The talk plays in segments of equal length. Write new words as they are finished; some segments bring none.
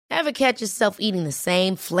Ever catch yourself eating the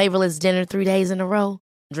same flavorless dinner 3 days in a row?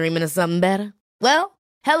 Dreaming of something better? Well,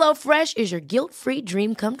 HelloFresh is your guilt-free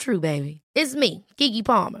dream come true, baby. It's me, Keke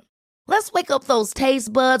Palmer. Let's wake up those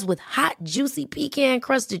taste buds with hot, juicy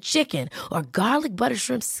pecan-crusted chicken or garlic butter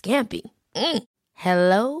shrimp scampi.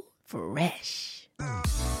 Hello Fresh.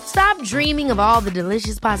 Stop dreaming of all the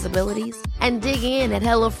delicious possibilities and dig in at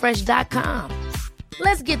HelloFresh.com.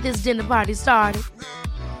 Let's get this dinner party started.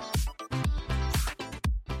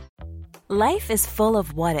 Life is full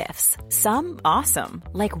of what-ifs. Some awesome,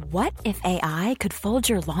 like what if AI could fold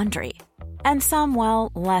your laundry? And some,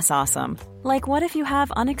 well, less awesome, like what if you have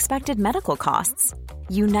unexpected medical costs?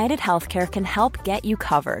 United Healthcare can help get you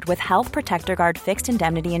covered with Health Protector Guard fixed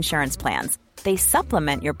indemnity insurance plans. They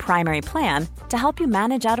supplement your primary plan to help you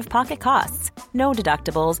manage out-of-pocket costs. No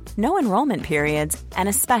deductibles, no enrollment periods, and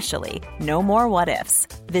especially no more what-ifs.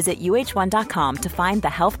 Visit uh1.com to find the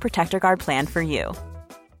Health Protector Guard plan for you.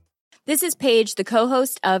 This is Paige, the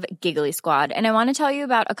co-host of Giggly Squad, and I want to tell you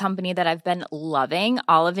about a company that I've been loving,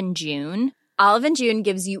 Olive & June. Olive & June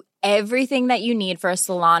gives you everything that you need for a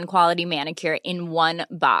salon-quality manicure in one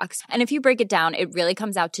box. And if you break it down, it really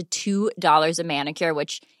comes out to $2 a manicure,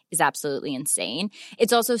 which is absolutely insane.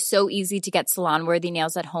 It's also so easy to get salon-worthy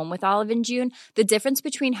nails at home with Olive & June. The difference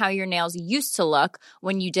between how your nails used to look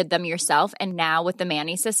when you did them yourself and now with the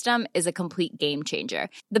Mani system is a complete game changer.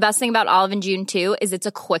 The best thing about Olive & June, too, is it's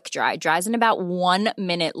a quick dry. Dries in about 1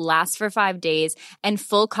 minute, lasts for 5 days, and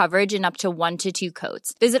full coverage in up to 1 to 2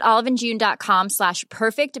 coats. Visit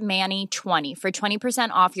oliveandjune.com/perfectmani20 for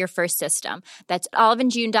 20% off your first system. That's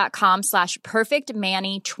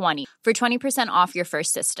oliveandjune.com/perfectmani20 for 20% off your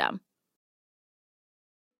first system.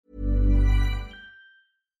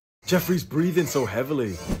 Jeffrey's breathing so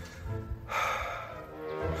heavily.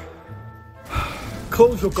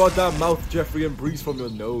 Close your goddamn mouth, Jeffrey, and breathe from your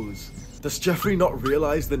nose. Does Jeffrey not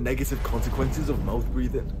realize the negative consequences of mouth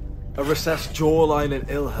breathing? A recessed jawline and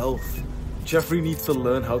ill health. Jeffrey needs to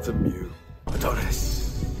learn how to mew.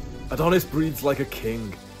 Adonis breathes like a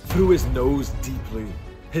king, through his nose deeply.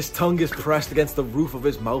 His tongue is pressed against the roof of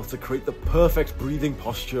his mouth to create the perfect breathing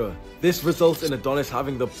posture. This results in Adonis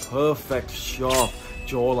having the perfect, sharp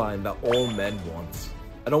jawline that all men want.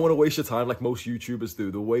 I don't want to waste your time like most YouTubers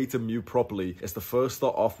do. The way to mew properly is to first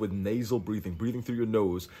start off with nasal breathing, breathing through your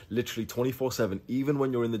nose, literally 24/7, even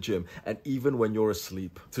when you're in the gym and even when you're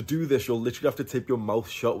asleep. To do this, you'll literally have to tape your mouth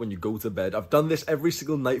shut when you go to bed. I've done this every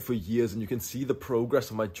single night for years, and you can see the progress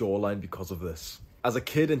of my jawline because of this. As a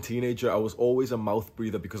kid and teenager, I was always a mouth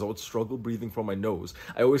breather because I would struggle breathing from my nose.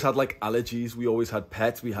 I always had like allergies, we always had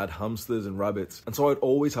pets, we had hamsters and rabbits. And so I'd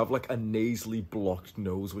always have like a nasally blocked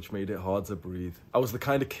nose, which made it hard to breathe. I was the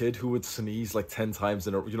kind of kid who would sneeze like 10 times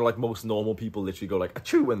in a row. You know, like most normal people literally go like,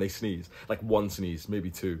 achoo, when they sneeze. Like one sneeze,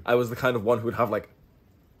 maybe two. I was the kind of one who would have like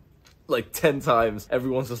 10 times.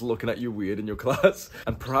 Everyone's just looking at you weird in your class.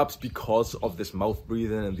 And perhaps because of this mouth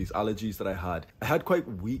breathing and these allergies that I had quite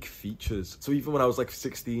weak features. So even when I was like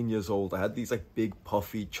 16 years old, I had these like big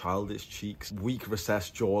puffy childish cheeks, weak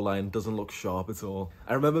recessed jawline, doesn't look sharp at all.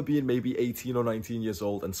 I remember being maybe 18 or 19 years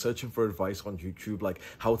old and searching for advice on YouTube, like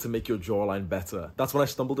how to make your jawline better. That's when I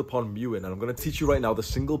stumbled upon mewing, and I'm going to teach you right now the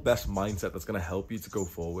single best mindset that's going to help you to go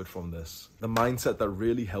forward from this. The mindset that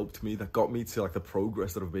really helped me, that got me to like the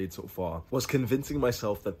progress that I've made so far, was convincing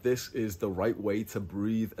myself that this is the right way to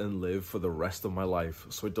breathe and live for the rest of my life,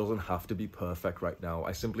 so it doesn't have to be perfect right now.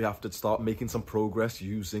 I simply have to start making some progress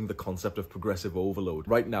using the concept of progressive overload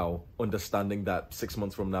right now, understanding that 6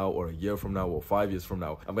 months from now or a year from now or 5 years from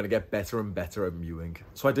now, I'm going to get better and better at mewing.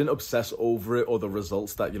 So I didn't obsess over it or the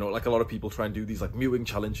results that, you know, like a lot of people try and do these like mewing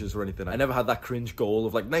challenges or anything. I never had that cringe goal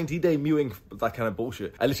of like 90-day mewing, that kind of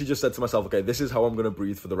bullshit. I literally just said to myself, okay, this is how I'm going to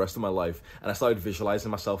breathe for the rest of my life. And I started visualizing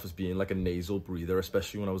myself as being like a nasal breather,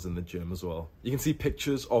 especially when I was in the gym as well. You can see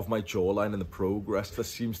pictures of my jawline and the progress that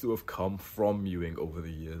seems to have come from mewing over the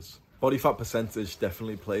years. Body fat percentage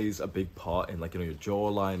definitely plays a big part in, like, you know, your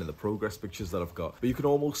jawline and the progress pictures that I've got. But you can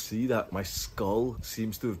almost see that my skull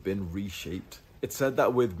seems to have been reshaped. It's said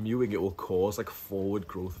that with mewing it will cause like forward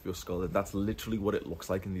growth of your skull, and that's literally what it looks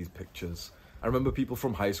like in these pictures. I remember people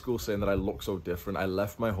from high school saying that I look so different. I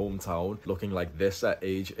left my hometown looking like this at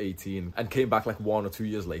age 18 and came back like 1 or 2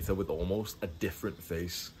 years later with almost a different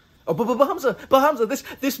face. Oh, but Hamza,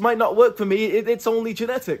 this might not work for me. It's only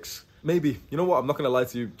genetics. Maybe. You know what? I'm not going to lie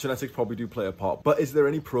to you. Genetics probably do play a part. But is there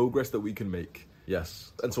any progress that we can make?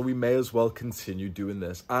 Yes. And so we may as well continue doing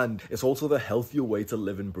this. And it's also the healthier way to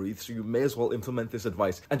live and breathe. So you may as well implement this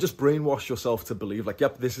advice and just brainwash yourself to believe like,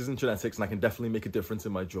 yep, this isn't genetics and I can definitely make a difference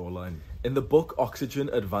in my jawline. In the book Oxygen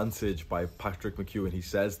Advantage by Patrick McEwen, he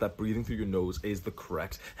says that breathing through your nose is the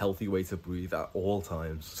correct healthy way to breathe at all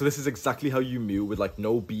times. So this is exactly how you mew with like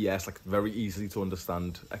no BS, like very easily to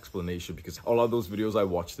understand explanation, because a lot of those videos I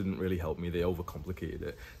watched didn't really help me. They overcomplicated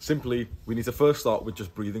it. Simply, we need to first start with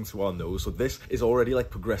just breathing through our nose. So this is already like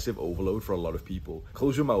progressive overload for a lot of people.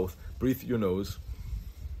 Close your mouth, breathe through your nose.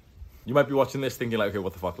 You might be watching this thinking like, okay,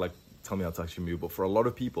 what the fuck, like, tell me how to actually mew. But for a lot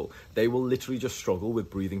of people, they will literally just struggle with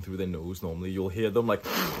breathing through their nose. Normally you'll hear them like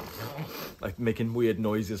making weird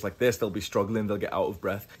noises like this. They'll be struggling, they'll get out of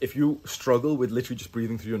breath. If you struggle with literally just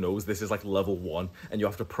breathing through your nose, this is like level 1, and you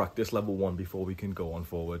have to practice level 1 before we can go on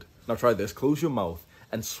forward. Now try this. Close your mouth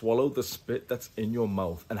and swallow the spit that's in your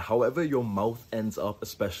mouth. And however your mouth ends up,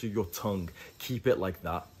 especially your tongue, keep it like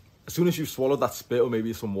that. As soon as you swallow that spit or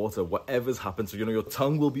maybe some water, whatever's happened, so your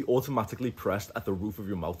tongue will be automatically pressed at the roof of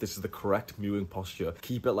your mouth. This is the correct mewing posture.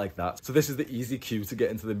 Keep it like that. So this is the easy cue to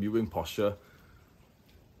get into the mewing posture.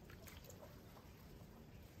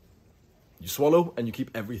 You swallow and you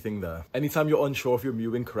keep everything there. Anytime you're unsure if you're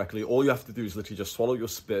mewing correctly, all you have to do is literally just swallow your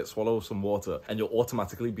spit, swallow some water, and you'll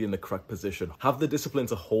automatically be in the correct position. Have the discipline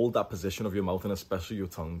to hold that position of your mouth and especially your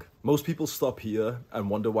tongue. Most people stop here and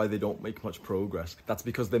wonder why they don't make much progress. That's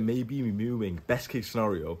because they may be mewing, best case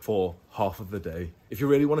scenario, for half of the day. If you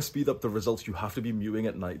really want to speed up the results, you have to be mewing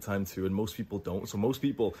at nighttime too, and most people don't. So most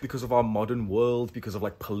people, because of our modern world, because of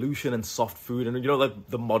like pollution and soft food and like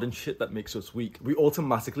the modern shit that makes us weak, we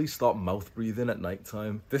automatically start mouth breathing at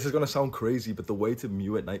nighttime. This is going to sound crazy, but the way to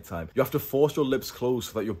mew at nighttime, you have to force your lips closed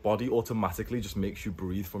so that your body automatically just makes you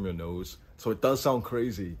breathe from your nose. So it does sound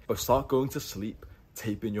crazy, but start going to sleep,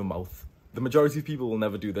 taping your mouth. The majority of people will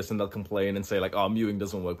never do this and they'll complain and say like, oh, mewing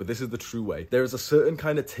doesn't work, but this is the true way. There is a certain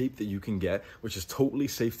kind of tape that you can get, which is totally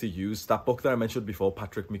safe to use. That book that I mentioned before,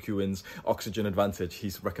 Patrick McEwen's Oxygen Advantage,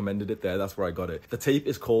 he's recommended it there. That's where I got it. The tape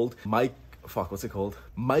is called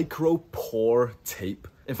Micro Pore Tape.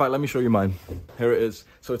 In fact, let me show you mine. Here it is.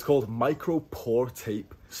 So it's called Micro Pore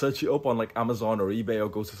Tape. Search it up on like Amazon or eBay or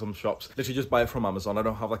go to some shops. Literally just buy it from Amazon. I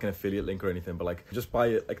don't have like an affiliate link or anything, but like just buy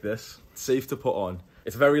it like this. Safe to put on.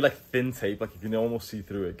 It's very like thin tape, like you can almost see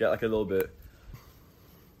through it. Get like a little bit.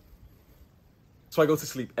 So I go to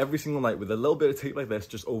sleep every single night with a little bit of tape like this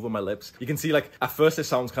just over my lips. You can see like at first it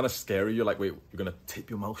sounds kind of scary. You're like, wait, you're gonna tape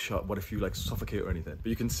your mouth shut? What if you like suffocate or anything? But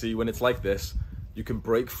you can see when it's like this, you can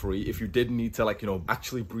break free. If you did need to like,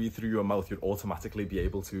 actually breathe through your mouth, you'd automatically be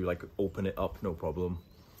able to like open it up, no problem.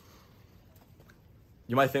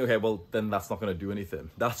 You might think, okay, well, then that's not going to do anything.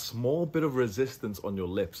 That small bit of resistance on your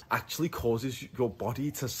lips actually causes your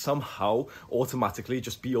body to somehow automatically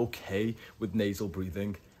just be okay with nasal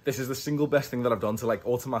breathing. This is the single best thing that I've done to like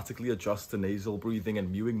automatically adjust to nasal breathing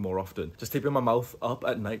and mewing more often. Just taping my mouth up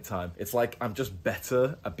at nighttime. It's like I'm just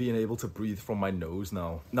better at being able to breathe from my nose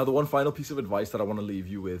now. Now, the one final piece of advice that I want to leave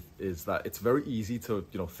you with is that it's very easy to,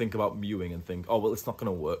 think about mewing and think, oh, well, it's not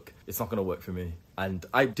going to work. It's not going to work for me. And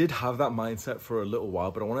I did have that mindset for a little while,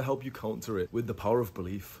 but I want to help you counter it with the power of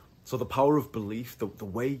belief. So the power of belief, the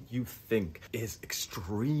way you think, is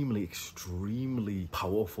extremely, extremely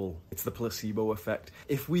powerful. It's the placebo effect.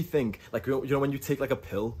 If we think, like, when you take like a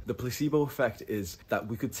pill, the placebo effect is that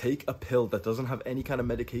we could take a pill that doesn't have any kind of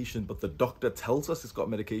medication, but the doctor tells us it's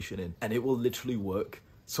got medication in, and it will literally work.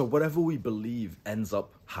 So whatever we believe ends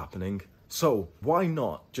up happening. So why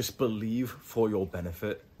not just believe for your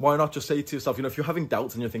benefit? Why not just say to yourself, if you're having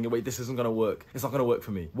doubts and you're thinking, wait, this isn't going to work. It's not going to work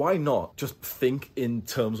for me. Why not just think in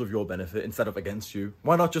terms of your benefit instead of against you?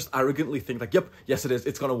 Why not just arrogantly think like, yep, yes it is.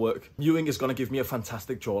 It's going to work. Mewing is going to give me a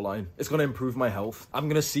fantastic jawline. It's going to improve my health. I'm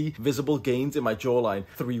going to see visible gains in my jawline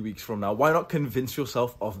 3 weeks from now. Why not convince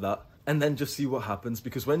yourself of that? And then just see what happens,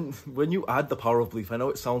 because when you add the power of belief, I know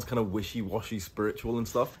it sounds kind of wishy-washy spiritual and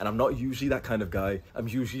stuff, and I'm not usually that kind of guy. I'm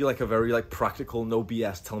usually like a very like practical, no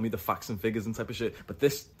BS, tell me the facts and figures and type of shit. But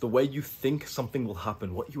the way you think something will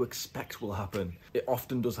happen, what you expect will happen, it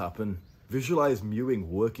often does happen. Visualize mewing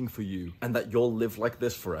working for you and that you'll live like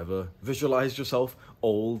this forever. Visualize yourself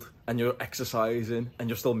old and you're exercising and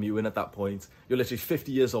you're still mewing at that point. You're literally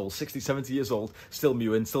 50 years old, 60, 70 years old, still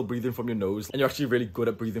mewing, still breathing from your nose. And you're actually really good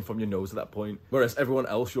at breathing from your nose at that point. Whereas everyone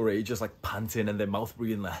else your age is like panting and their mouth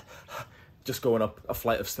breathing like just going up a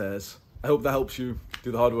flight of stairs. I hope that helps you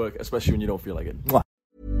do the hard work, especially when you don't feel like it. Mwah.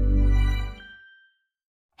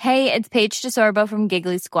 Hey, it's Paige DeSorbo from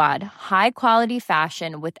Giggly Squad. High quality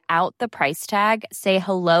fashion without the price tag. Say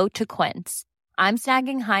hello to Quince. I'm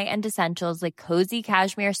snagging high-end essentials like cozy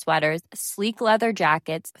cashmere sweaters, sleek leather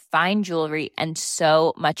jackets, fine jewelry, and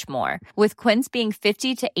so much more. With Quince being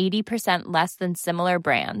 50 to 80% less than similar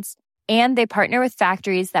brands. And they partner with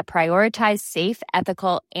factories that prioritize safe,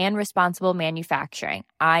 ethical, and responsible manufacturing.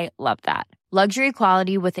 I love that. Luxury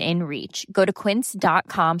quality within reach. Go to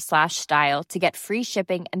quince.com/style to get free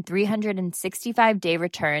shipping and 365-day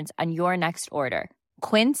returns on your next order.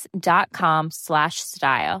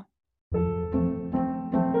 Quince.com/style.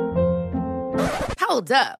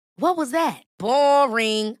 Hold up. What was that?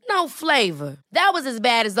 Boring. No flavor. That was as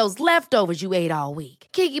bad as those leftovers you ate all week.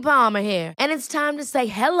 Keke Palmer here. And it's time to say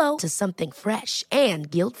hello to something fresh and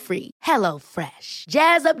guilt-free. Hello Fresh.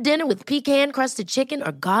 Jazz up dinner with pecan-crusted chicken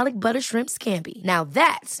or garlic butter shrimp scampi. Now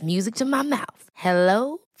that's music to my mouth.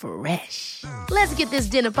 Hello Fresh. Let's get this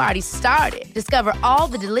dinner party started. Discover all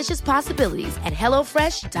the delicious possibilities at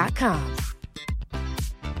HelloFresh.com.